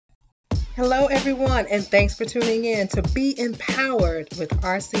Hello, everyone, and thanks for tuning in to Be Empowered with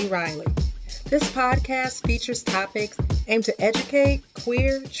R.C. Riley. This podcast features topics aimed to educate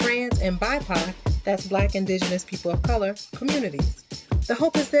queer, trans, and BIPOC, that's Black, Indigenous, people of color, communities. The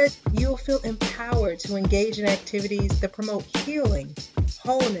hope is that you'll feel empowered to engage in activities that promote healing,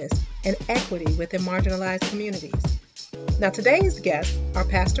 wholeness, and equity within marginalized communities. Now, today's guests are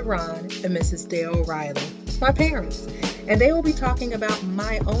Pastor Ron and Mrs. Dale Riley, my parents, and they will be talking about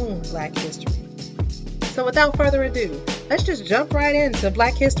my own Black history. So without further ado, let's just jump right into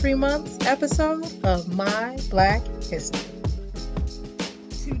Black History Month's episode of My Black History.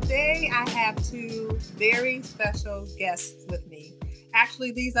 Today I have two very special guests with me.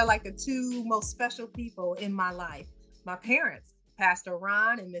 Actually, these are like the two most special people in my life. My parents, Pastor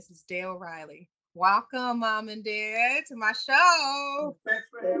Ron and Mrs. Dale Riley. Welcome, Mom and Dad, to my show. Thanks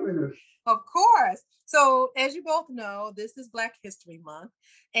for having us. Of course. So, as you both know, this is Black History Month.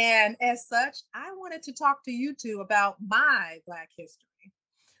 And as such, I wanted to talk to you two about my Black history.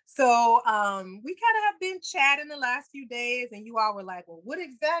 So, we kind of have been chatting the last few days, and you all were like, well, what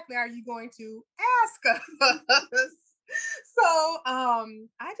exactly are you going to ask us? So,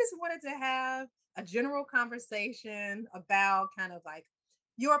 I just wanted to have a general conversation about kind of like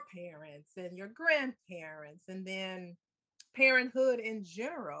your parents and your grandparents, and then parenthood in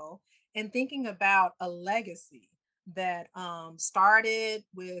general, and thinking about a legacy that started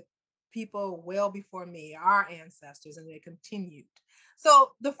with people well before me, our ancestors, and they continued.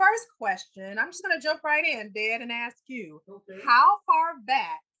 So the first question, I'm just going to jump right in, Dad, and ask you, Okay. how far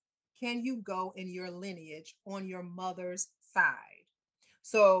back can you go in your lineage on your mother's side?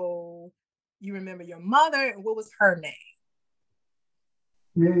 So you remember your mother, and what was her name?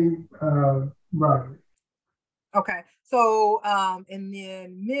 Me, Roderick. Okay. So and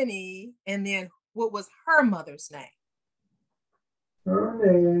then Minnie, and then what was her mother's name? Her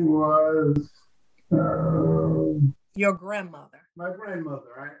name was Your grandmother. my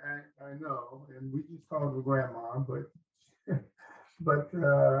grandmother. I know, and we just called her grandma, but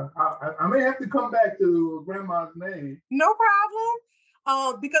I may have to come back to grandma's name. No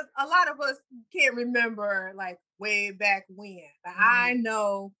problem. Because a lot of us can't remember like way back when. I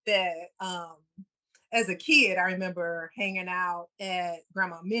know that as a kid, I remember hanging out at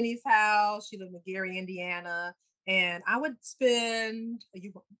Grandma Minnie's house. She lived in Gary, Indiana. And I would spend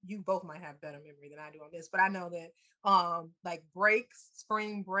you both might have better memory than I do on this, but I know that like breaks,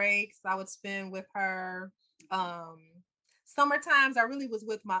 spring breaks, I would spend with her. Um Summer times I really was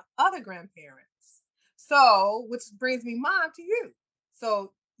with my other grandparents. So, which brings me, Mom, to you.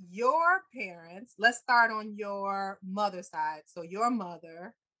 So, your parents, let's start on your mother's side. So, your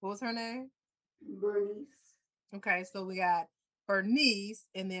mother, what was her name? Bernice. Okay, so we got Bernice,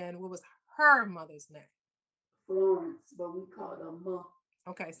 and then what was her mother's name? Florence, but we called her Ma.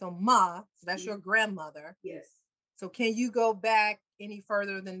 Okay, so Ma, so that's your grandmother. Yes. So, can you go back any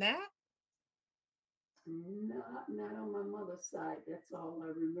further than that? Not on my mother's side. That's all I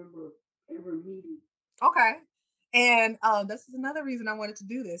remember ever meeting. Okay. And this is another reason I wanted to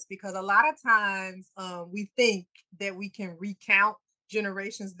do this, because a lot of times we think that we can recount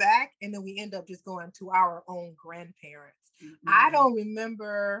generations back, and then we end up just going to our own grandparents. Mm-hmm. I don't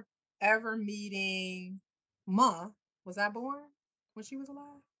remember ever meeting Ma. Was I born when she was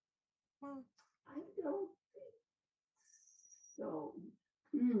alive? Ma? I don't think so.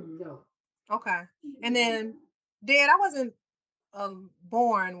 No. Okay. And then, Dad, I wasn't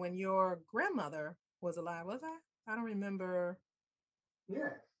born when your grandmother was alive, was I? I don't remember.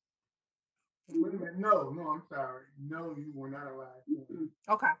 Yes. Wait a minute. No, I'm sorry. No, you were not alive.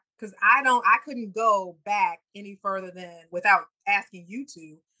 Okay. Because I couldn't go back any further than without asking you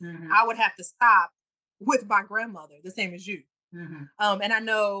to. Mm-hmm. I would have to stop with my grandmother, the same as you. Mm-hmm. And I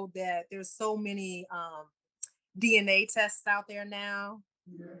know that there's so many DNA tests out there now.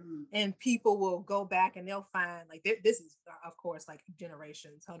 Yeah. And people will go back and they'll find like this is of course like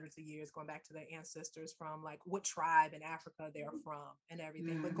generations, hundreds of years going back to their ancestors from like what tribe in Africa they're from and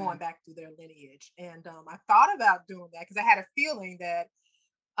everything, mm-hmm. but going back through their lineage. And I thought about doing that because I had a feeling that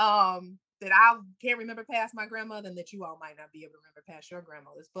I can't remember past my grandmother, and that you all might not be able to remember past your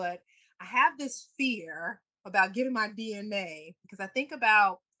grandmothers. But I have this fear about giving my DNA because I think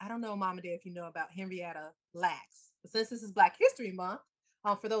about, I don't know, Mom and Dad, if you know about Henrietta Lacks. But since this is Black History Month,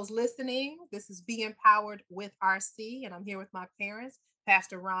 for those listening, this is Be Empowered with RC, and I'm here with my parents,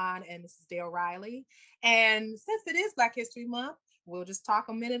 Pastor Ron and Mrs. Dale Riley. And since it is Black History Month, we'll just talk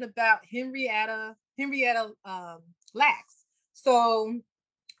a minute about Henrietta Lacks. So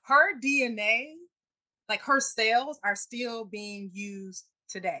her DNA, like her cells, are still being used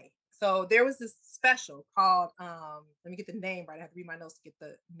today. So there was this special called let me get the name right. I have to read my notes to get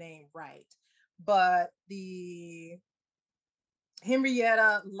the name right. But the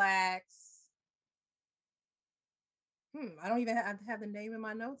Henrietta Lacks, I don't even have the name in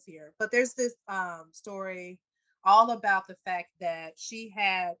my notes here. But there's this story all about the fact that she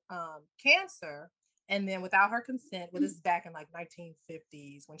had cancer, and then without her consent, well, this is back in like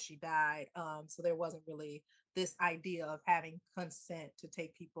 1950s when she died. So there wasn't really this idea of having consent to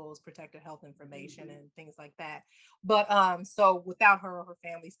take people's protected health information and things like that. But so without her or her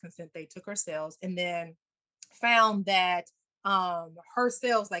family's consent, they took her cells and then found that her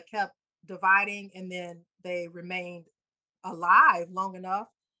cells like kept dividing, and then they remained alive long enough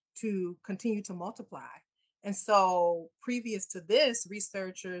to continue to multiply. And so, previous to this,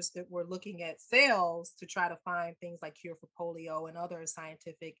 researchers that were looking at cells to try to find things like cure for polio and other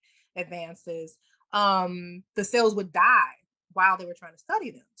scientific advances, the cells would die while they were trying to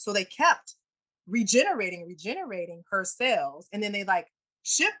study them. So they kept regenerating her cells, and then they like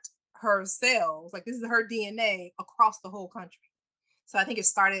shipped her cells, like this is her DNA, across the whole country. So I think it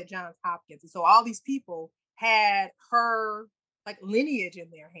started at Johns Hopkins. And so all these people had her like lineage in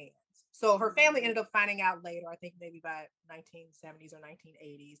their hands. So her family ended up finding out later, I think maybe by 1970s or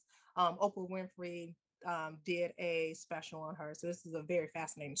 1980s. Oprah Winfrey did a special on her. So this is a very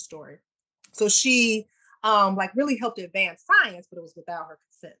fascinating story. So she like really helped advance science, but it was without her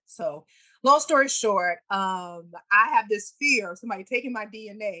consent. So long story short, I have this fear of somebody taking my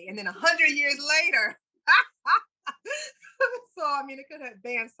DNA and then 100 years later. So I mean, it could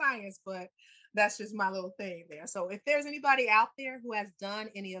advance science, but that's just my little thing there. So if there's anybody out there who has done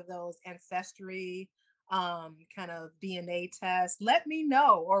any of those ancestry kind of DNA tests, let me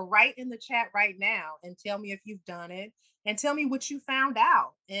know, or write in the chat right now and tell me if you've done it, and tell me what you found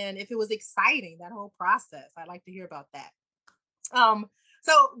out and if it was exciting, that whole process. I'd like to hear about that.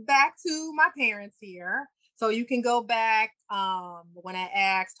 So back to my parents here. So you can go back, when I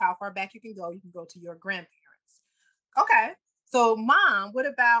asked how far back you can go to your grandparents. Okay. So mom, what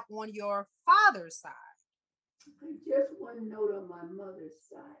about on your father's side? Just one note on my mother's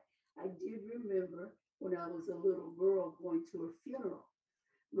side. I did remember when I was a little girl going to her funeral.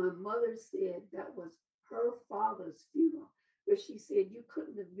 My mother said that was her father's funeral, but she said you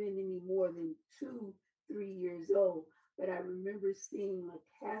couldn't have been any more than 2, 3 years old. But I remember seeing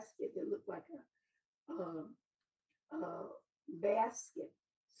a casket that looked like a basket.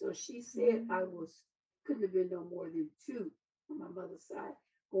 So she said I was couldn't have been no more than two on my mother's side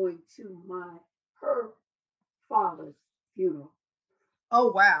going to her father's funeral.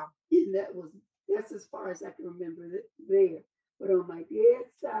 Oh wow. And that's as far as I can remember there. But on my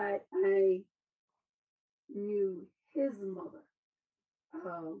dad's side, I knew his mother,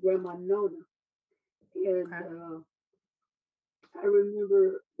 Grandma Nona, and Okay. I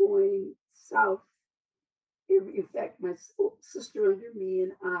remember going south. In fact, my sister under me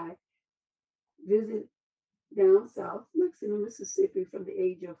and I visit down south, Lexington, Mississippi, from the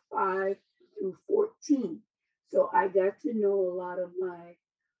age of 5 through 14. So I got to know a lot of my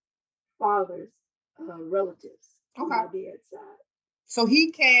father's relatives on Okay. my dad's side. So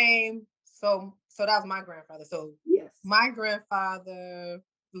he came. So that was my grandfather. So Yes. my grandfather,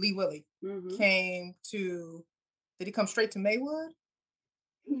 Lee Willie, Mm-hmm. came to. Did he come straight to Maywood?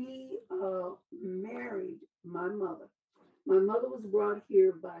 He married my mother. My mother was brought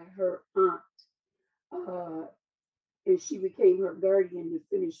here by her aunt, uh, and she became her guardian to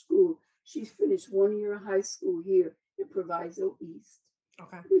finish school. She's finished 1 year of high school here in Proviso East.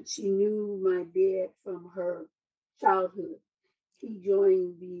 Okay. But she knew my dad from her childhood. He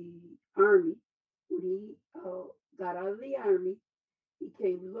joined the army. When he got out of the army, he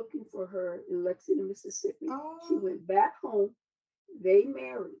came looking for her in Lexington, Mississippi. Oh. She went back home. They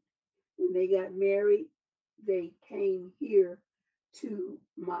married. When they got married, they came here to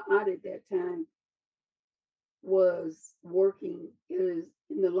my aunt at that time was working in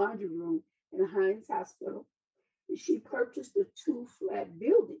the laundry room in Hines Hospital. And she purchased a 2-flat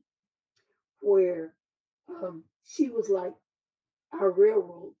building where she was like our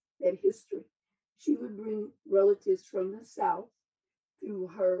railroad, that history. She would bring relatives from the South through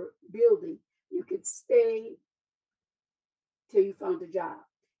her building. You could stay till you found a job.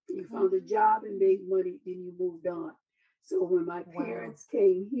 Till you found a job and made money, then you moved on. So when my parents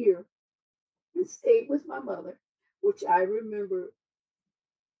came here and stayed with my mother, which I remember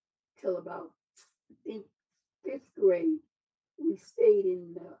till about, I think, 5th grade, we stayed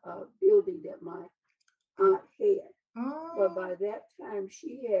in the building that my aunt had. But by that time,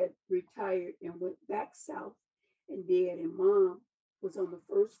 she had retired and went back south, and dad and mom was on the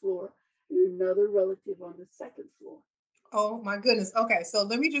first floor, and another relative on the second floor. Oh my goodness. Okay, so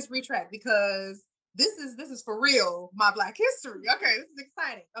let me just retract because this is for real, my Black history. Okay, this is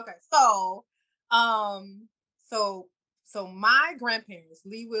exciting. Okay, um, so so my grandparents,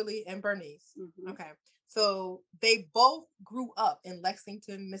 Lee Willie and Bernice. Mm-hmm. Okay, so they both grew up in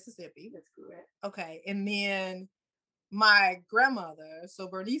Lexington, Mississippi. That's correct. Okay, and then my grandmother, so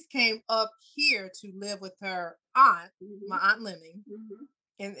Bernice came up here to live with her aunt, my Mm-hmm. aunt Lemmy,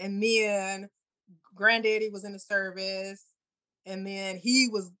 Mm-hmm. and then granddaddy was in the service, and then he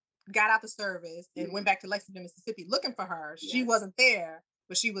was got out the service and went Mm-hmm. back to Lexington, Mississippi looking for her. She Yes. wasn't there,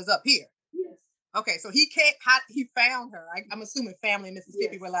 but she was up here. Yes. Okay, so he can't. How he found her? I'm assuming family in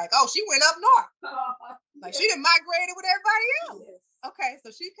Mississippi Yes. were like, "Oh, she went up north. Like she Yes. didn't migrated with everybody else." Yes. Okay,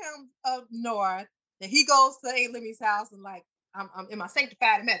 so she comes up north. Then he goes to Aunt Lemmy's house and like, I'm in my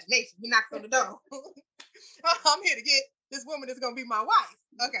sanctified imagination. He knocks on the door. I'm here to get this woman that's gonna be my wife.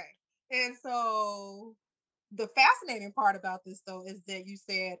 Okay, and so the fascinating part about this though is that you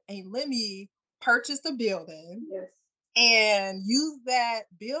said Aunt Lemmy purchased a building Yes. and used that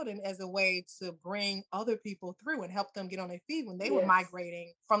building as a way to bring other people through and help them get on their feet when they were Yes.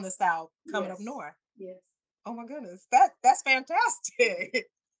 migrating from the south coming up Yes. north. Yes. Oh my goodness, that's fantastic.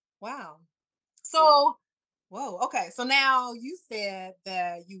 Wow. Yes. So, whoa. Okay. So now you said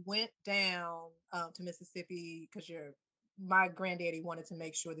that you went down to Mississippi because my granddaddy wanted to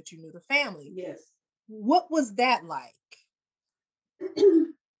make sure that you knew the family. Yes. What was that like?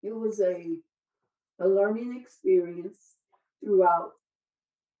 It was a learning experience throughout.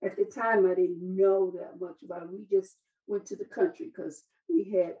 At the time, I didn't know that much about it. We just went to the country because we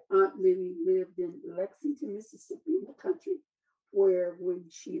had Aunt Lily lived in Lexington, Mississippi, in the country, where when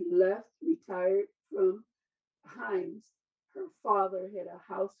she left, retired from Hines, her father had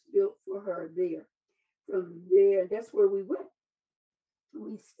a house built for her there. From there, that's where we went.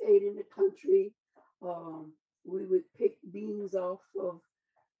 We stayed in the country. Um, we would pick beans off of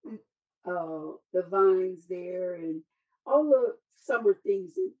the vines there and all the summer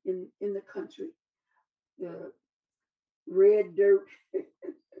things in the country. The red dirt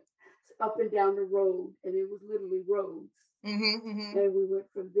up and down the road, and it was literally roads. Mm-hmm, mm-hmm. And we went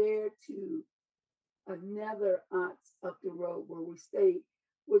from there to another aunt's up the road where we stayed,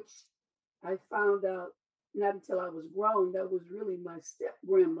 which I found out not until I was grown that was really my step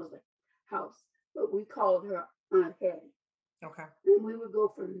grandmother house, but we called her Aunt Hattie. Okay. And we would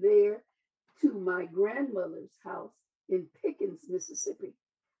go from there to my grandmother's house in Pickens, Mississippi,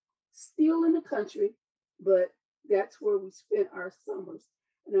 still in the country, but that's where we spent our summers.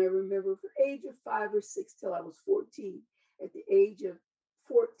 And I remember from the age of 5 or 6 till I was 14. At the age of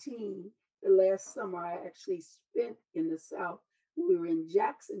 14, the last summer I actually spent in the South. We were in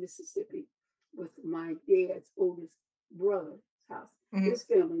Jackson, Mississippi, with my dad's oldest brother's house. Mm-hmm. His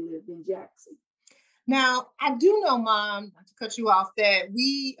family lived in Jackson. Now, I do know, Mom, not to cut you off, that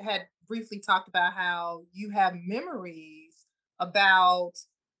we had briefly talked about how you have memories about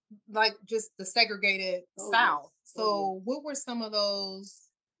like just the segregated South. Yes. So, what were some of those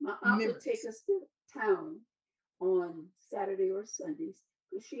My aunt memories? would take us to town on Saturday or Sundays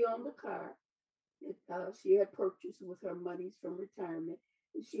because she owned a car that she had purchased with her monies from retirement,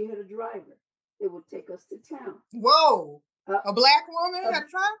 and she had a driver that would take us to town. Whoa! A Black woman had a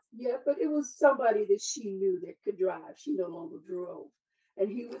driver? Yeah, but it was somebody that she knew that could drive. She no longer drove. And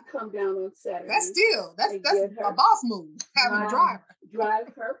he would come down on Saturday. That's a boss move, having a driver. Drive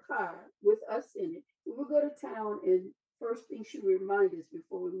her car with us in it. We would go to town, and first thing she would remind us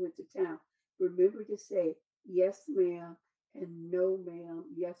before we went to town, remember to say yes, ma'am, and no, ma'am,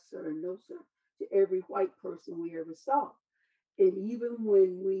 yes, sir, and no, sir, to every white person we ever saw. And even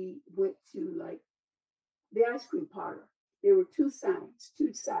when we went to like the ice cream parlor, there were two sides,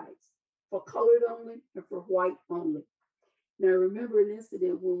 for colored only and for white only. Now, I remember an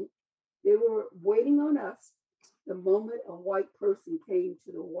incident when they were waiting on us. The moment a white person came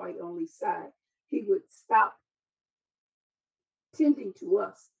to the white only side, he would stop tending to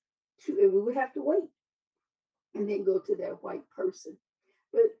us, and we would have to wait and then go to that white person.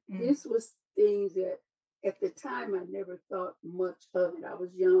 But this was things that at the time I never thought much of it. I was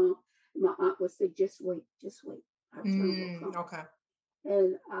young. My aunt would say, just wait. Our turn will come. Okay.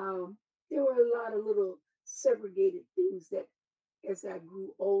 And there were a lot of little segregated things that as I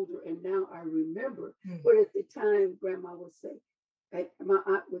grew older and now I remember. But at the time, Grandma would say, my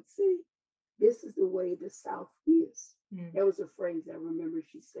aunt would say, this is the way the South is. That was a phrase I remember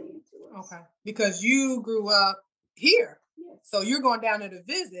she saying to us. Okay. Because you grew up here. Yes. So you're going down there to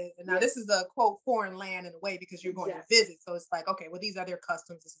visit. And now this is a quote foreign land in a way because you're going to visit. So it's like, okay, well, these are their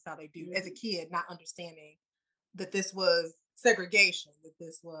customs. This is how they do. As a kid, not understanding that this was segregation, that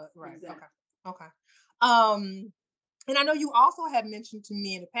this was right. Exactly. Okay. And I know you also have mentioned to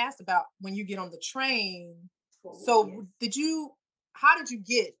me in the past about when you get on the train. Oh, So yes. how did you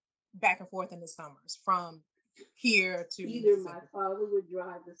get back and forth in the summers from here to Either my Mississippi? father would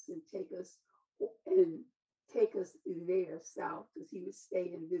drive us and and take us there south because he would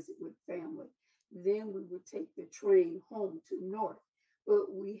stay and visit with family. Then we would take the train home to north.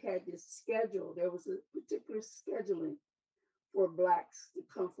 But we had this schedule. There was a particular scheduling for blacks to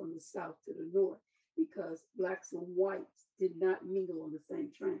come from the south to the north because blacks and whites did not mingle on the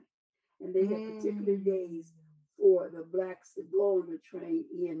same train. And they had particular days for the blacks to go on the train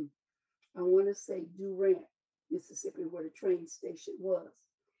in, I want to say, Durant, Mississippi, where the train station was.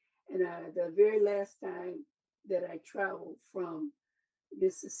 And the very last time that I traveled from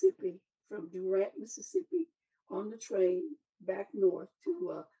Mississippi, from Durant, Mississippi, on the train back north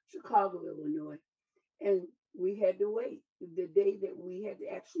to Chicago, Illinois, and we had to wait the day that we had to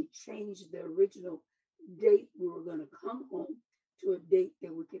actually change the original date we were going to come home to a date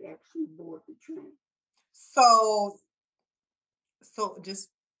that we could actually board the train. So just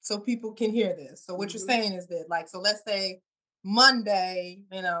so people can hear this. So what you're saying is that, like, so let's say Monday,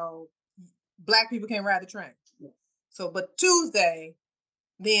 black people can't ride the train. Yes. So, but Tuesday,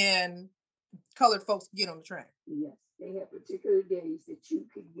 then colored folks get on the train. Yes, they had particular days that you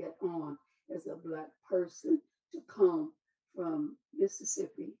could get on as a black person to come from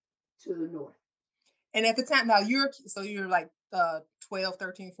Mississippi to the north. And at the time, now you're like 12,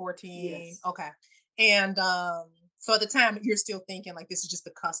 13, 14. Yes. Okay. And so at the time you're still thinking like this is just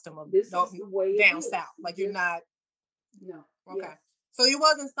the custom of this is the way down south. Like you're not. No. Okay. Yes. So it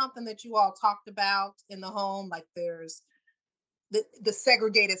wasn't something that you all talked about in the home. Like there's the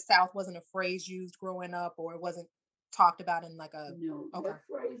segregated South wasn't a phrase used growing up, or it wasn't talked about in like a. No, Okay. that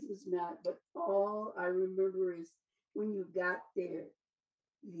phrase was not. But all I remember is when you got there,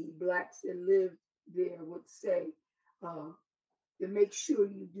 the blacks that lived there would say to make sure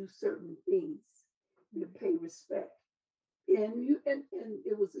you do certain things, to pay respect. And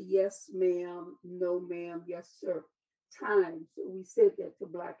it was a yes, ma'am, no, ma'am, yes, sir time. So we said that to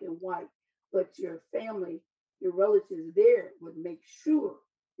black and white, but your family, your relatives there would make sure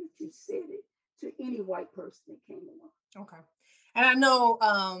that you said it to any white person that came along. Okay. And I know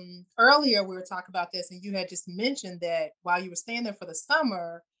earlier we were talking about this, and you had just mentioned that while you were staying there for the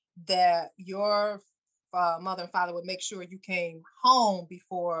summer, that your mother and father would make sure you came home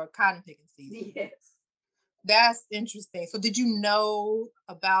before cotton picking season. Yes. That's interesting. So did you know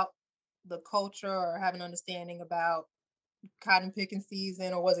about the culture or have an understanding about cotton picking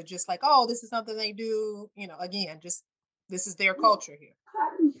season, or was it just like, oh, this is something they do, again, just this is their culture here?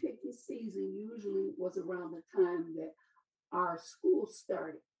 Cotton picking season usually was around the time that our school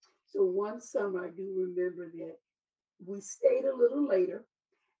started. So one summer I do remember that we stayed a little later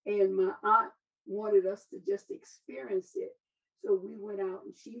and my aunt wanted us to just experience it. So we went out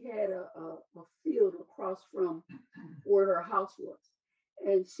and she had a field across from where her house was.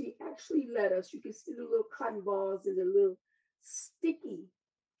 And she actually let us, you can see the little cotton balls and the little sticky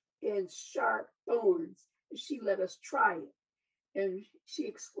and sharp thorns. And she let us try it. And she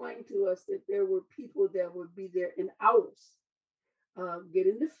explained to us that there were people that would be there in hours, get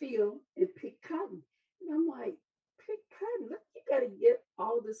in the field and pick cotton. And I'm like, pick cotton? Look, you got to get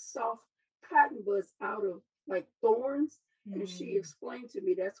all the soft cotton buds out of like thorns. And she explained to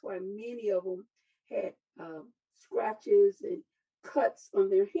me that's why many of them had scratches and cuts on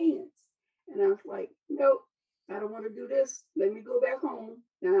their hands. And I was like, nope, I don't want to do this. Let me go back home.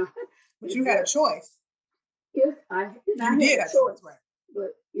 Now, but you had a choice. If I did have a choice, right?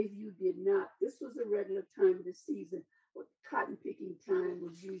 But if you did not, this was a regular time of the season. But cotton picking time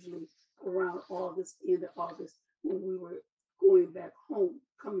was usually around August, end of August, when we were going back home,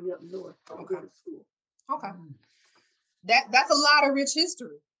 coming up north to go to school. Okay. That's a lot of rich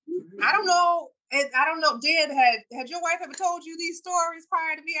history. Mm-hmm. I don't know. Dan, had your wife ever told you these stories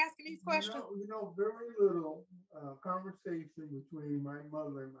prior to me asking these questions? Very little conversation between my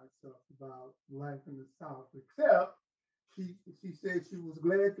mother and myself about life in the South, except she said she was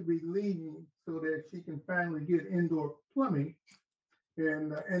glad to be leaving so that she can finally get indoor plumbing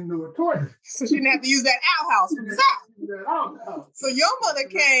and indoor toilets. So she didn't have to use that outhouse from the South. So your mother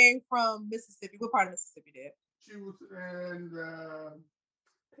came from Mississippi. What part of Mississippi did? She was in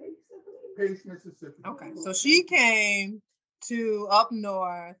Pace, Mississippi. Okay, so she came to up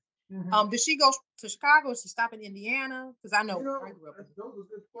north. Mm-hmm. Did she go to Chicago? Did she stop in Indiana? Because I know I grew up. Those are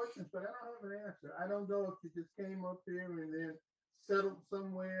good questions, but I don't have an answer. I don't know if she just came up here and then settled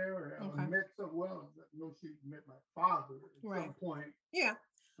somewhere or met someone. I know she met my father at some point. Yeah.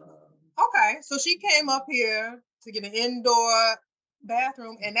 Okay, so she came up here to get an indoor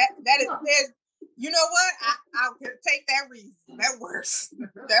bathroom, and that is You know what? I'll take that reason. That works.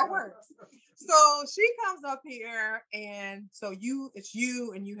 That works. So she comes up here, and so it's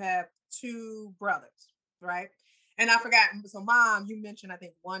you, and you have 2 brothers, right? And I forgot. So, Mom, you mentioned I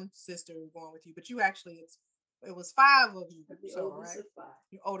think one sister going with you, but you actually it was 5 of you. The So, oldest right? of 5.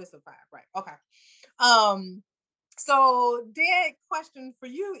 Your oldest of 5, right? Okay. So, Dad, question for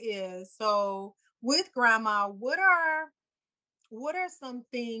you is: so with Grandma, what are some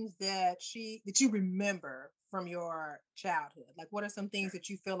things that you remember from your childhood? Like, what are some things that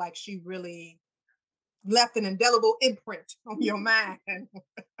you feel like she really left an indelible imprint on your mind?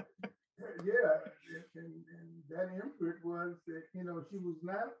 Yeah, and that imprint was that she was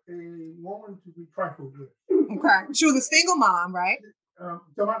not a woman to be trifled with. Okay, she was a single mom, right?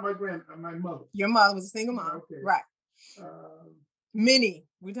 So my mother. Your mother was a single mom, okay. Right? Minnie,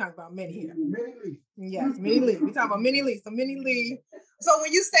 we talking about Minnie here. Minnie Lee. Yes, Minnie Lee. We talking about Minnie Lee. So Minnie Lee. So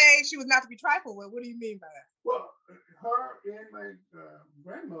when you say she was not to be trifled with, what do you mean by that? Well, her and my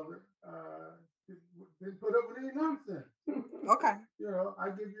grandmother didn't put up with any nonsense. Okay. I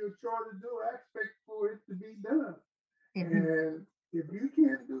give you a chore to do. I expect for it to be done. Mm-hmm. And if you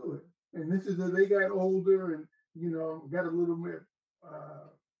can't do it, and this is as they got older and got a little bit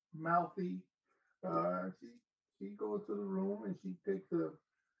mouthy, she goes to the room and she takes the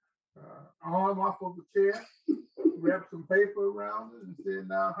arm off of a chair, wraps some paper around it, and said,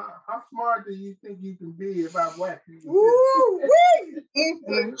 "Now, how smart do you think you can be if I whack you?" Woo!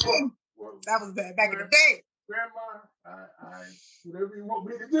 That was bad back in the day. Grandma, I whatever you want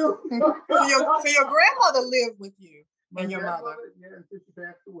me to do. So your grandmother lived with you and your mother. Yeah, until she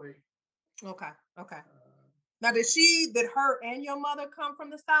passed away. Okay. Now, did her and your mother come from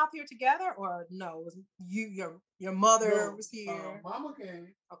the South here together, or no? Was your mother was here? Mama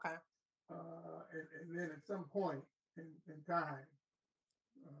came. Okay. And then at some point in time.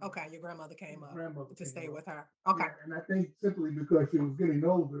 Okay, your grandmother came up to stay with her. Okay. Yeah, and I think simply because she was getting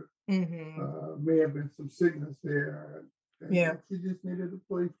older, may have been some sickness there. And she just needed a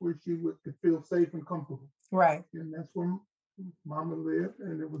place where she could feel safe and comfortable. Right. And that's where Mama lived,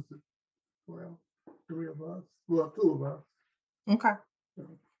 and it was 3 of us. Well, 2 of us. Okay. So,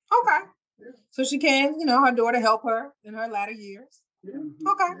 okay. Yeah. So she can, her daughter help her in her latter years. Yeah.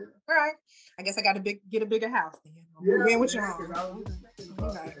 Okay. Yeah. All right. I guess I got to get a bigger house then. Move in with your mom.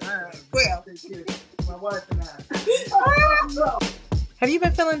 Okay. All right. Well. My wife and I. Have you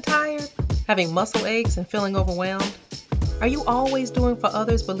been feeling tired? Having muscle aches and feeling overwhelmed? Are you always doing for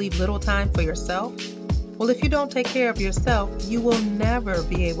others but leave little time for yourself? Well, if you don't take care of yourself, you will never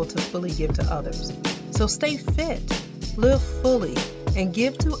be able to fully give to others. So stay fit, live fully, and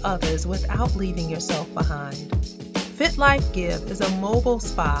give to others without leaving yourself behind. Fit Life Give is a mobile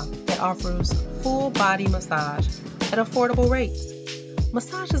spa that offers full body massage at affordable rates.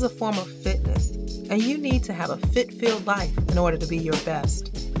 Massage is a form of fitness, and you need to have a fit-filled life in order to be your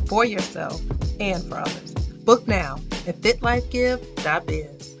best for yourself and for others. Book now at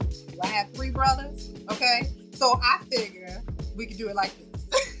fitlifegive.biz. I have 3 brothers. Okay, so I figure we could do it like this.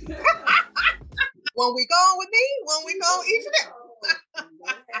 One week on with me, 1 week on each of them.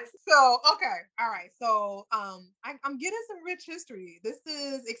 So, okay, all right. So, I'm getting some rich history. This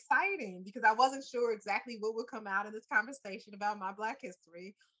is exciting because I wasn't sure exactly what would come out of this conversation about my Black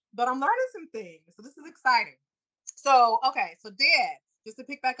history, but I'm learning some things. So this is exciting. So, okay, so Dad, just to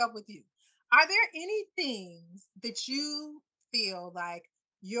pick back up with you, are there any things that you feel like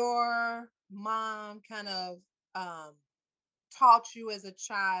your mom kind of taught you as a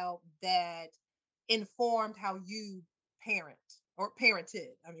child that informed how you parent or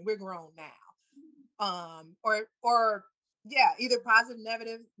parented? I mean, we're grown now. Or yeah, either positive,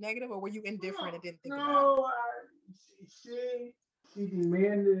 negative, or were you indifferent and didn't think about it? She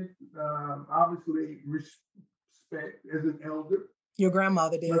demanded obviously respect as an elder. Your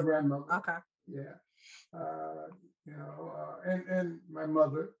grandmother did. My grandmother. Okay. Yeah. And my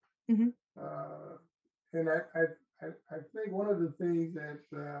mother. Mm-hmm. And I think one of the things that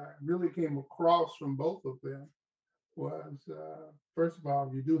really came across from both of them was, first of all,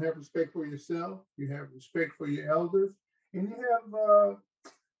 you do have respect for yourself, you have respect for your elders, and you have,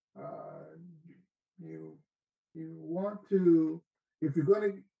 you want to, if you're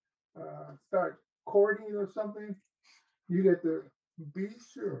going to start courting or something, you get to be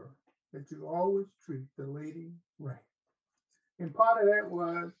sure that you always treat the lady right. And part of that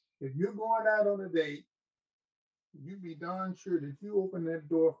was, if you're going out on a date, you be darn sure that you open that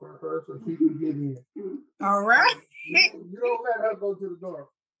door for her so she can get in. All right. You don't let her go to the door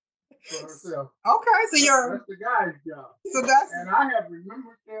for herself. Okay, so that's the guy's job. So and I have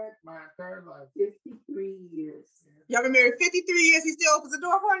remembered that my entire life. 53 years. Y'all been married 53 years. He still opens the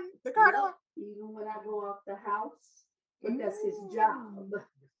door for you. The car door. He even when I go out the house. But that's his job. And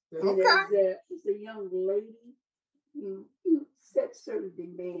Okay. as a young lady, you set certain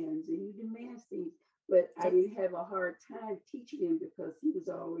demands and you demand things. But I didn't have a hard time teaching him because he was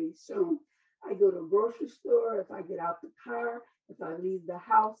always shown. I go to a grocery store, if I get out the car, if I leave the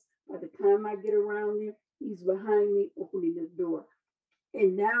house, by the time I get around there, he's behind me opening the door.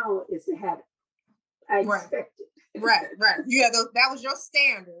 And now it's a habit. I Right. expect it. Right. You had those, that was your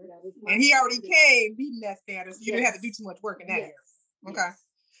standard. And he already came meeting that standard, so you didn't have to do too much work in that area. Okay. Yes.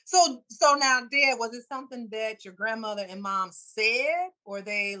 So now, Dad, was it something that your grandmother and mom said, or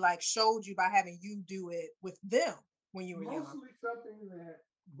they like showed you by having you do it with them when you were young? Mostly something that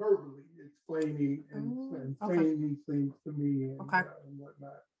verbally explaining and Okay. saying these things to me and, Okay. And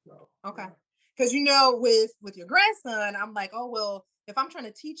whatnot. So, Okay. yeah. Because with your grandson, I'm like, oh well, if I'm trying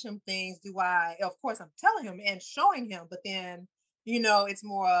to teach him things, do I? Of course, I'm telling him and showing him, but then it's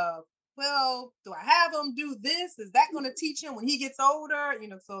more of, well, do I have him do this? Is that going to teach him when he gets older?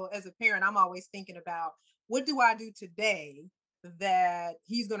 So as a parent, I'm always thinking about what do I do today that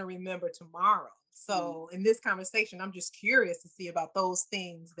he's going to remember tomorrow. So in this conversation, I'm just curious to see about those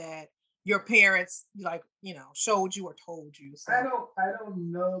things that your parents showed you or told you. So I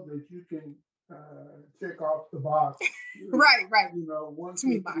don't know that you can check off the box. right. 1,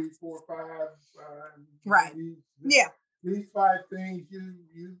 2, 3, 4, 5. Right. These 5 things you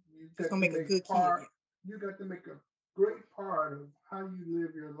It's got gonna make a good part. kid. You got to make a great part of how you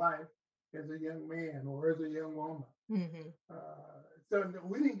live your life as a young man or as a young woman. Mm-hmm. So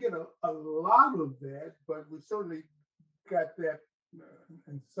we didn't get a lot of that, but we certainly got that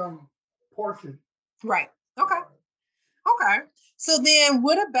in some portion. Right. Okay. So then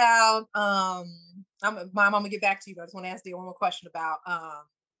what about Mom, I'm gonna get back to you, but I just want to ask you one more question about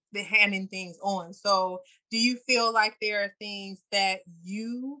the handing things on. So do you feel like there are things that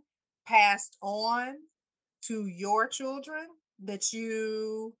you passed on to your children that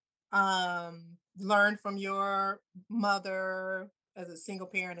you learned from your mother as a single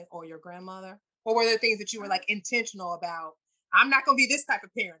parent or your grandmother? Or were there things that you were like intentional about? I'm not gonna be this type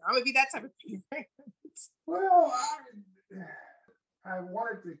of parent. I'm gonna be that type of parent. Well, I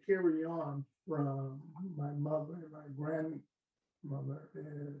wanted to carry on from my mother and my grandmother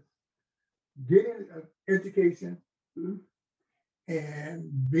is getting an education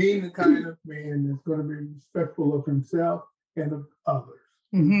and being the kind of man that's going to be respectful of himself and of others.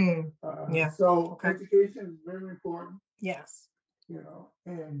 Mm-hmm. So education is very important. Yes.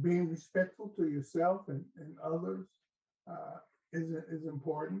 And being respectful to yourself and others is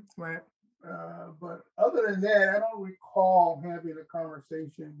important. Right. But other than that, I don't recall having a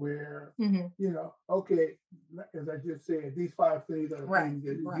conversation where, okay, as I just said, these 5 things are things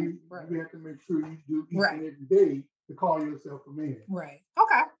that you have to make sure you do each and every day to call yourself a man. Right.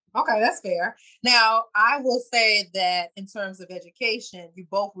 Okay, that's fair. Now, I will say that in terms of education, you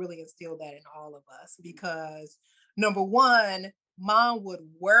both really instilled that in all of us because number one, Mom would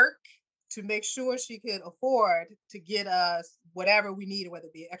work to make sure she could afford to get us whatever we needed, whether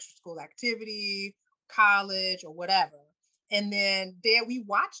it be extra school activity, college, or whatever. And then, Dad, we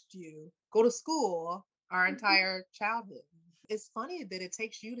watched you go to school our entire childhood. It's funny that it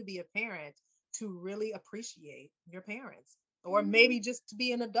takes you to be a parent to really appreciate your parents, or maybe just to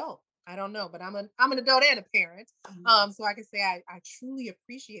be an adult. I don't know, but I'm an adult and a parent. So I can say I truly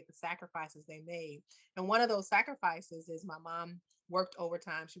appreciate the sacrifices they made. And one of those sacrifices is my mom worked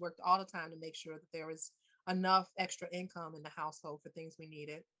overtime. She worked all the time to make sure that there was enough extra income in the household for things we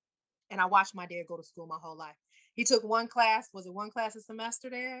needed. And I watched my dad go to school my whole life. He took one class. Was it one class a semester,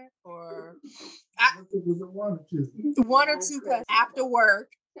 Dad? Or was it 1 or 2? 1 or 2 classes after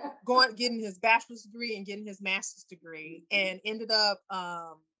work, getting his bachelor's degree and getting his master's degree, and ended up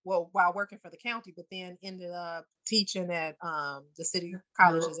while working for the county, but then ended up teaching at the city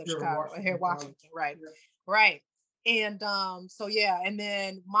colleges of Chicago, here Washington, right. Yeah. Right. And so and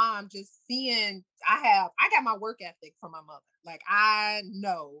then Mom just seeing I got my work ethic from my mother. Like I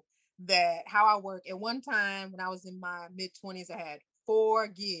know that how I work. At one time when I was in my mid-20s, I had 4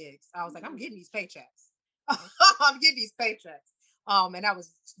 gigs. I was like, I'm getting these paychecks. I'm getting these paychecks. And that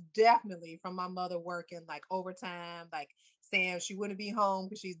was definitely from my mother working like overtime, like saying she wouldn't be home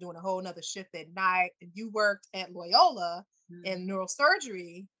because she's doing a whole nother shift at night. And you worked at Loyola in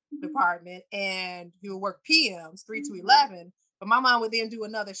neurosurgery department, and you would work PMs 3 to 11. But my mom would then do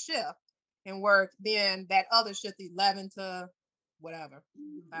another shift and work then that other shift 11 to whatever.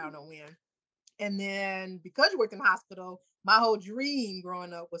 I don't know when. And then because you worked in the hospital, my whole dream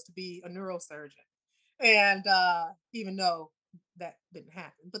growing up was to be a neurosurgeon. And even though that didn't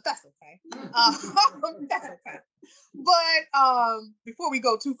happen, but that's okay. That's okay. But before we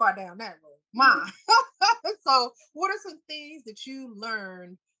go too far down that road, Mom. So, what are some things that you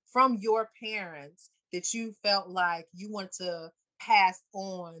learned from your parents that you felt like you want to pass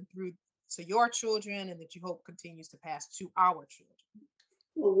on through to your children, and that you hope continues to pass to our children?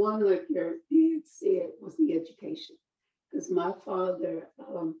 Well, one, like your dad said, was the education. Because my father,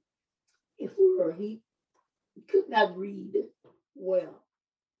 if we were, he could not read well,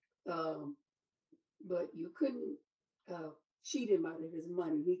 um, but you couldn't cheat him out of his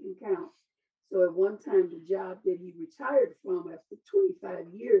money. He can count. So at one time, the job that he retired from after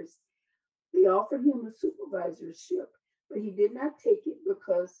 25 years, they offered him a supervisorship, but he did not take it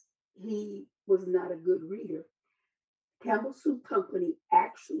because he was not a good reader. Campbell Soup Company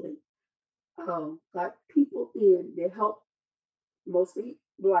actually got people in that helped, mostly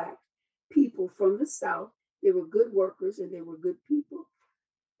Black people from the South. They were good workers and they were good people.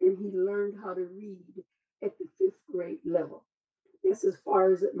 And he learned how to read at the fifth grade level. That's as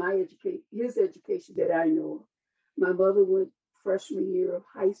far as his education that I know of. My mother went freshman year of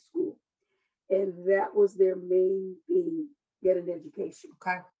high school, and that was their main thing, get an education.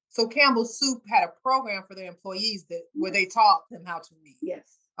 Okay. So Campbell Soup had a program for their employees where they taught them how to read. Yes.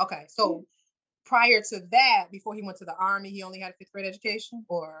 Okay. So prior to that, before he went to the Army, he only had a fifth grade education,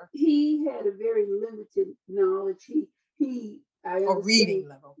 or he had a very limited knowledge. Reading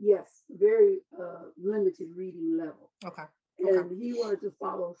level. Yes, very limited reading level. Okay. And he wanted to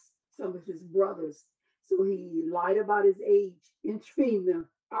follow some of his brothers, so he lied about his age entering the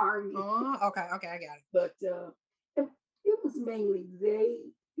Army. Okay, I got it. But it was mainly they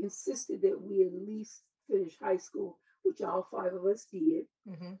insisted that we at least finish high school, which all five of us did.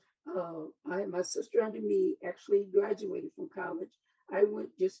 My sister under me actually graduated from college. I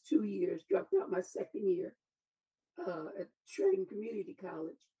went just 2 years, dropped out my second year at Trading Community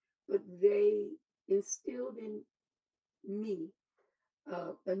College. But they instilled in me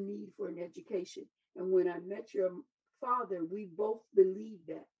a need for an education. And when I met your father, we both believed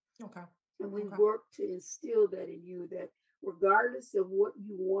that. Okay. And we worked to instill that in you, that regardless of what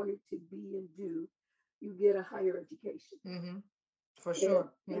you wanted to be and do, you get a higher education. For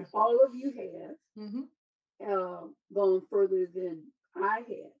sure. And all of you have gone further than I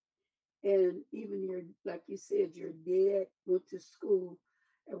had. And even like you said, your dad went to school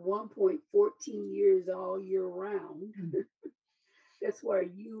at one point 14 years all year round. That's why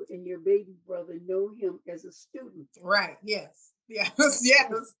you and your baby brother know him as a student. Right. Yes. Yes. But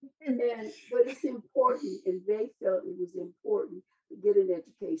it's important, and they felt it was important to get an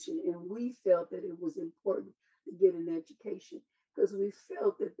education, and we felt that it was important to get an education, because we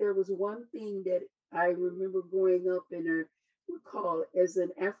felt that there was one thing that I remember growing up and I recall as an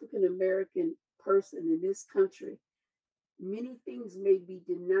African American person in this country. Many things may be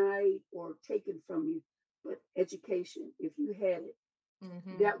denied or taken from you, but education, if you had it,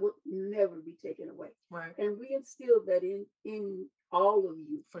 that would never be taken away. Right. And we instilled that in all of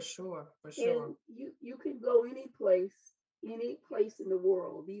you. For sure. And you can go any place in the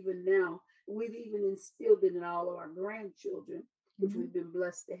world, even now. We've even instilled it in all of our grandchildren, which we've been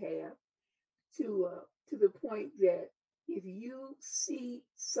blessed to have, to the point that if you see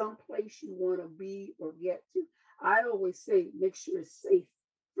some place you want to be or get to, I always say, make sure it's safe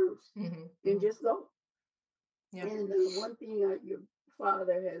first, and just go. Yeah. And one thing your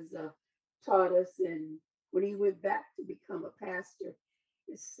father has taught us, and when he went back to become a pastor,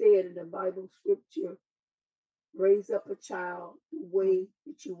 it said in the Bible scripture, raise up a child the way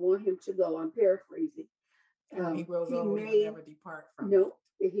that you want him to go. I'm paraphrasing. He grows old, he'll never depart from it. No,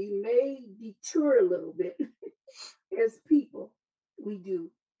 he may detour a little bit. As people, we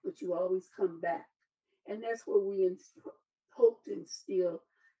do, but you always come back. And that's what we hope to instill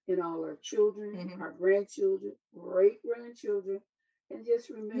in all our children, our grandchildren, great-grandchildren, and just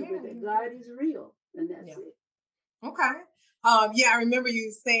remember that God is real, and that's it. Okay. I remember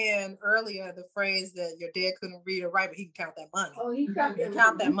you saying earlier the phrase that your dad couldn't read or write, but he could count that money. Oh, he count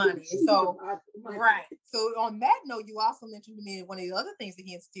that money. So, right. So on that note, you also mentioned to me one of the other things that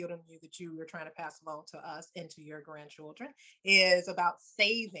he instilled in you that you were trying to pass along to us and to your grandchildren is about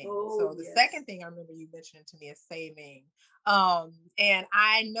saving. So the second thing I remember you mentioning to me is saving. And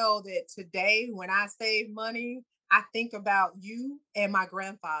I know that today when I save money, I think about you and my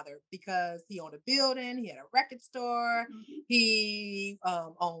grandfather, because he owned a building, he had a record store, he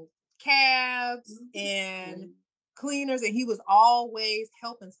owned cabs and cleaners, and he was always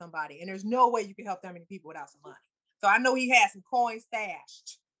helping somebody. And there's no way you can help that many people without some money. So I know he had some coins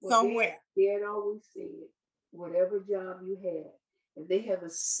stashed somewhere. Dad always said, whatever job you have, if they have a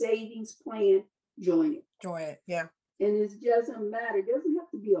savings plan, join it. Join it, yeah. And it doesn't matter. It doesn't have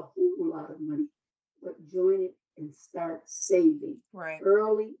to be a whole lot of money, but join it and start saving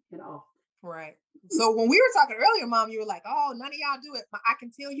early and often. Right. So when we were talking earlier, Mom, you were like, oh, none of y'all do it. I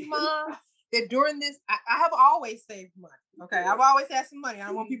can tell you, Mom, that during this, I have always saved money. Okay. I've always had some money. I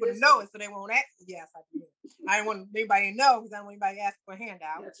don't want people to know it so they won't ask. Yes, I do. I don't want anybody to know because I don't want anybody to ask for a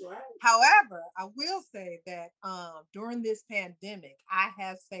handout. That's right. However, I will say that during this pandemic, I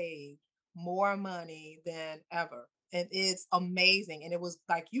have saved more money than ever. And it's amazing. And it was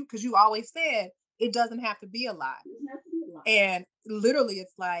like you, because you always said it doesn't have to be a lot. It doesn't have to be a lot. And literally,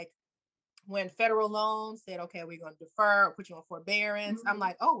 it's like when federal loans said, okay, we're going to defer or put you on forbearance. I'm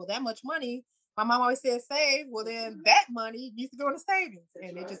like, oh, well, that much money. My mom always said save. Well, then that money used to go into savings.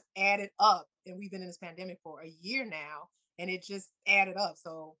 And it just added up. And we've been in this pandemic for a year now. And it just added up.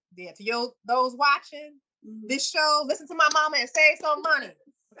 So yeah, to those watching this show, listen to my mama and save some money.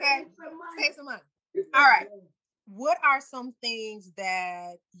 Okay? Save some money. All right. What are some things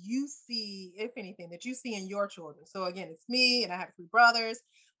that you see, if anything, that you see in your children? So again, it's me and I have 3 brothers.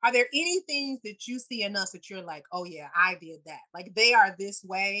 Are there any things that you see in us that you're like, oh yeah, I did that. Like they are this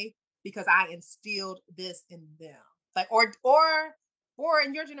way because I instilled this in them. Like, or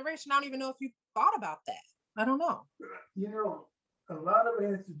in your generation, I don't even know if you thought about that. I don't know. You know, a lot of it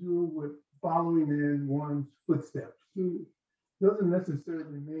has to do with following in one's footsteps. Doesn't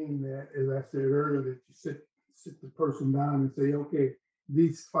necessarily mean that, as I said earlier, that you sit the person down and say, okay,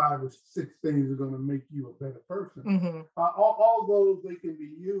 these 5 or 6 things are going to make you a better person. Although they can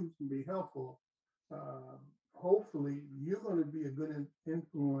be used and be helpful, hopefully you're going to be a good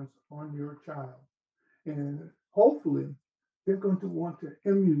influence on your child. And hopefully they're going to want to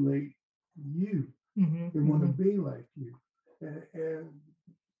emulate you. They want to be like you. And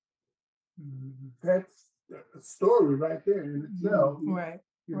that's a story right there in itself. Right.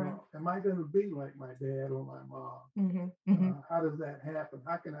 You know, am I going to be like my dad or my mom? How does that happen?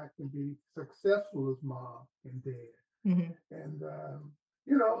 How can I be successful as mom and dad? And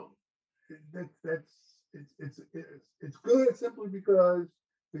you know, it's good simply because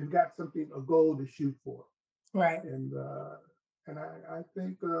they've got something, a goal to shoot for. Right. And I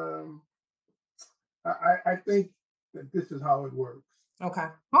think I think that this is how it works. Okay.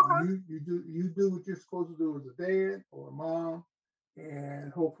 You do what you're supposed to do as a dad or a mom.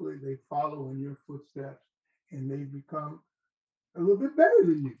 And hopefully they follow in your footsteps and they become a little bit better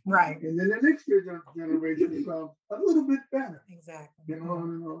than you. Right. And then the next generation becomes a little bit better. Exactly. You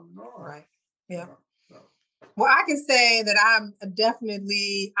know. Right. Yeah. Well, I can say that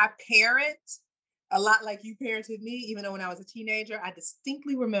I parent a lot like you parented me, even though when I was a teenager, I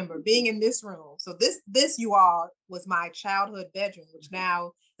distinctly remember being in this room. So this you all was my childhood bedroom, which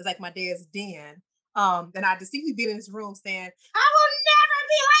now is like my dad's den. And I distinctly been in this room saying, I will never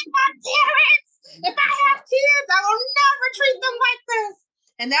be like my parents. If I have kids, I will never treat them like this.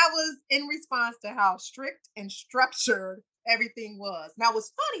 And that was in response to how strict and structured everything was. Now,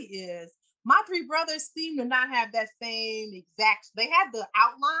 what's funny is my 3 brothers seem to not have that same exact, they had the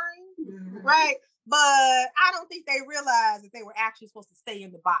outline, right? But I don't think they realized that they were actually supposed to stay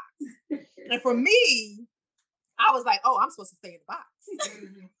in the box. And for me, I was like, oh, I'm supposed to stay in the box.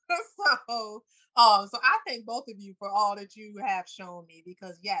 So I thank both of you for all that you have shown me,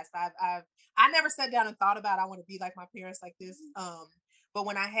 because yes, I never sat down and thought about I want to be like my parents like this. But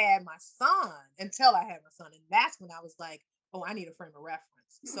when I had my son, and that's when I was like, oh, I need a frame of reference.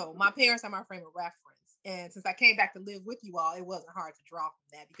 So my parents are my frame of reference. And since I came back to live with you all, it wasn't hard to draw from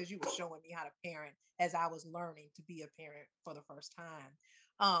that because you were showing me how to parent as I was learning to be a parent for the first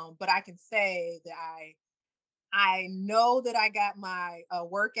time. But I can say that I know that I got my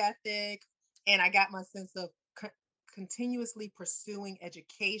work ethic, and I got my sense of continuously pursuing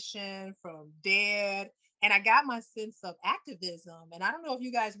education from Dad, and I got my sense of activism. And I don't know if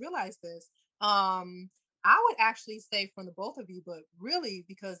you guys realize this. I would actually say from the both of you, but really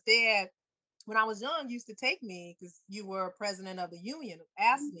because Dad, when I was young, used to take me, because you were president of the union of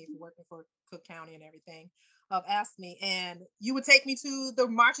AFSCME for working for Cook County and everything, of AFSCME, and you would take me to the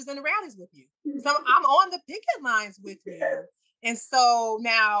marches and the rallies with you. So I'm on the picket lines with you. And so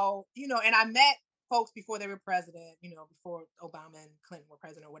now, and I met folks before they were president, before Obama and Clinton were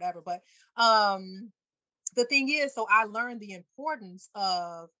president or whatever. But the thing is, so I learned the importance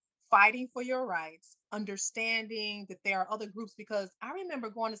of fighting for your rights, understanding that there are other groups, because I remember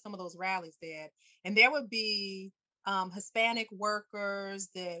going to some of those rallies, Dad, and there would be Hispanic workers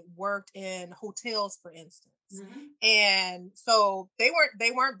that worked in hotels, for instance. And so they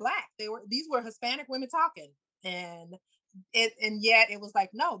weren't Black. These were Hispanic women talking. And yet it was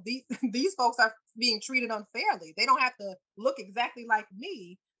like, no, these folks are being treated unfairly. They don't have to look exactly like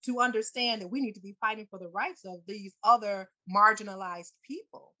me, to understand that we need to be fighting for the rights of these other marginalized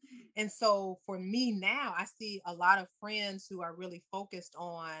people. And so for me now, I see a lot of friends who are really focused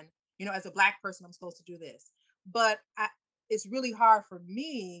on, as a Black person, I'm supposed to do this. But it's really hard for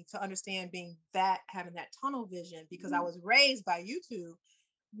me to understand having that tunnel vision, because I was raised by YouTube,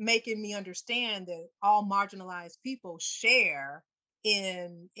 making me understand that all marginalized people share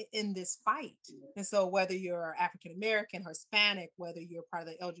in this fight. And so whether you're African American, Hispanic, whether you're part of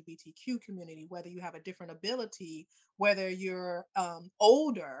the LGBTQ community, whether you have a different ability, whether you're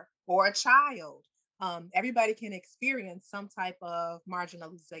older or a child, everybody can experience some type of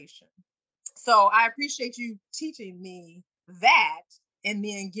marginalization. So I appreciate you teaching me that, and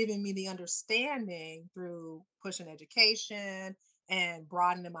then giving me the understanding through pushing education and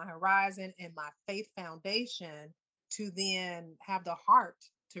broadening my horizon and my faith foundation to then have the heart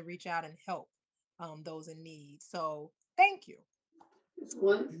to reach out and help those in need. So thank you. There's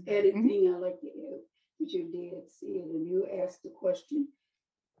one added thing I like to add, which your dad said, and you asked the question,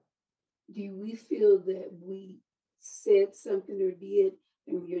 do we feel that we said something or did?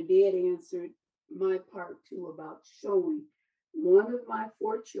 And your dad answered my part too about showing. One of my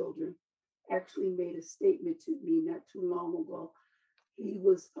 4 children actually made a statement to me not too long ago. He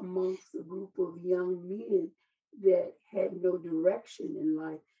was amongst a group of young men that had no direction in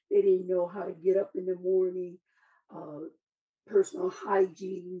life. They didn't know how to get up in the morning, personal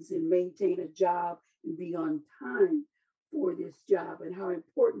hygienes, and maintain a job and be on time for this job, and how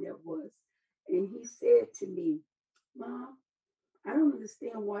important that was. And he said to me, Mom, I don't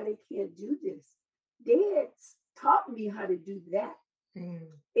understand why they can't do this. Dad's taught me how to do that.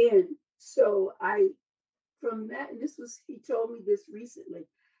 And so from that, and he told me this recently,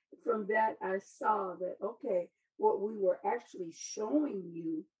 from that I saw that, okay, what we were actually showing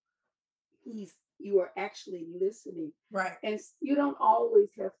you, you are actually listening. Right. And you don't always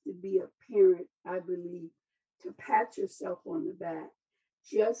have to be a parent, I believe, to pat yourself on the back.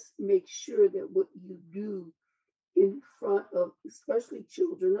 Just make sure that what you do in front of, especially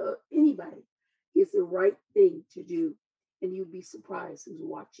children or anybody, is the right thing to do. And you'd be surprised who's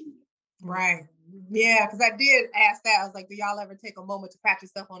watching you. Right. Yeah, because I did ask that. I was like, do y'all ever take a moment to pat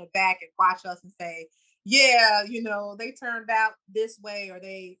yourself on the back and watch us and say, yeah, they turned out this way, or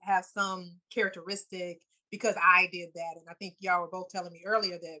they have some characteristic because I did that. And I think y'all were both telling me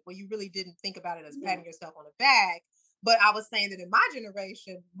earlier that, well, you really didn't think about it as patting yourself on the back. But I was saying that in my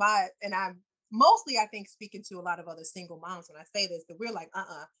generation, and I'm mostly, I think, speaking to a lot of other single moms when I say this, that we're like,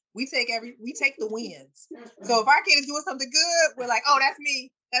 we take the wins. So if our kid is doing something good, we're like, oh, that's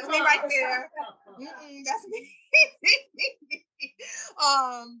me. That's me right there. That's me.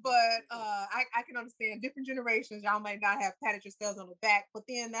 I can understand different generations. Y'all might not have patted yourselves on the back, but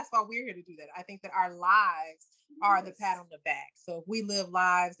then that's why we're here to do that. I think that our lives are the pat on the back. So if we live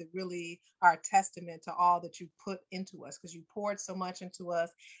lives that really are a testament to all that you put into us, because you poured so much into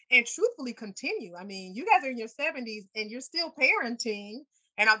us, and truthfully continue. I mean, you guys are in your 70s and you're still parenting.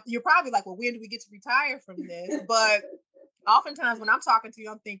 And you're probably like, well, when do we get to retire from this? But oftentimes when I'm talking to you,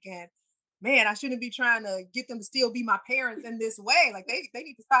 I'm thinking, man, I shouldn't be trying to get them to still be my parents in this way. Like they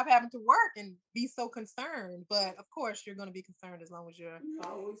need to stop having to work and be so concerned. But of course, you're going to be concerned as long as you're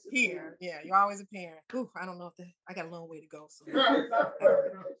here. Yeah, you're always a parent. Ooh, I don't know if I got a long way to go. So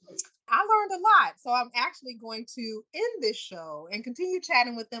I learned a lot. So I'm actually going to end this show and continue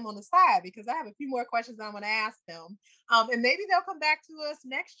chatting with them on the side, because I have a few more questions I'm going to ask them. And maybe they'll come back to us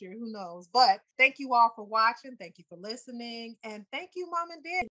next year. Who knows? But thank you all for watching. Thank you for listening. And thank you, Mom and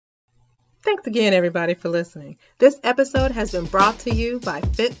Dad. Thanks again, everybody, for listening. This episode has been brought to you by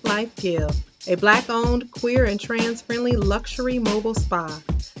Fit Life Give, a Black-owned, queer, and trans-friendly luxury mobile spa.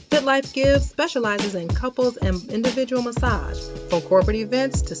 Fit Life Give specializes in couples and individual massage, from corporate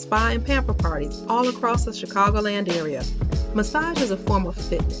events to spa and pamper parties all across the Chicagoland area. Massage is a form of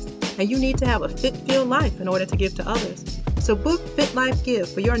fitness, and you need to have a fit-filled life in order to give to others. So book Fit Life Give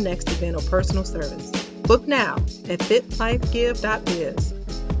for your next event or personal service. Book now at fitlifegive.biz.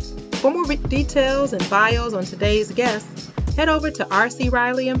 For more details and bios on today's guests, head over to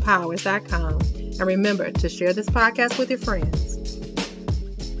rcrileyempowers.com. And remember to share this podcast with your friends.